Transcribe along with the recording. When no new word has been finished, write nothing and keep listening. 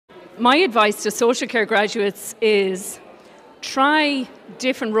My advice to social care graduates is try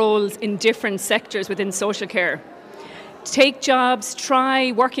different roles in different sectors within social care. Take jobs,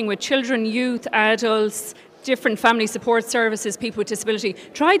 try working with children, youth, adults, different family support services, people with disability.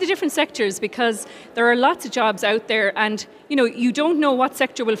 Try the different sectors, because there are lots of jobs out there, and you don't know what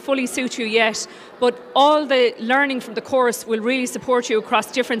sector will fully suit you yet, but all the learning from the course will really support you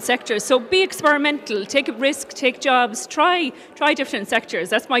across different sectors. So be experimental, take a risk, take jobs, try different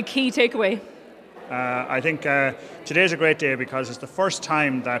sectors. That's my key takeaway. I think today is a great day because it's the first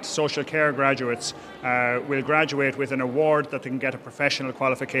time that social care graduates will graduate with an award that they can get a professional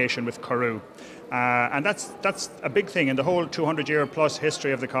qualification with Carlow. And that's a big thing in the whole 200-year plus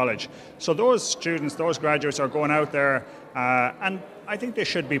history of the college. So those students, those graduates are going out there and I think they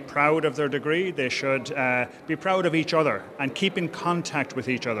should be proud of their degree. They should be proud of each other and keep in contact with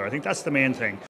each other. I think that's the main thing.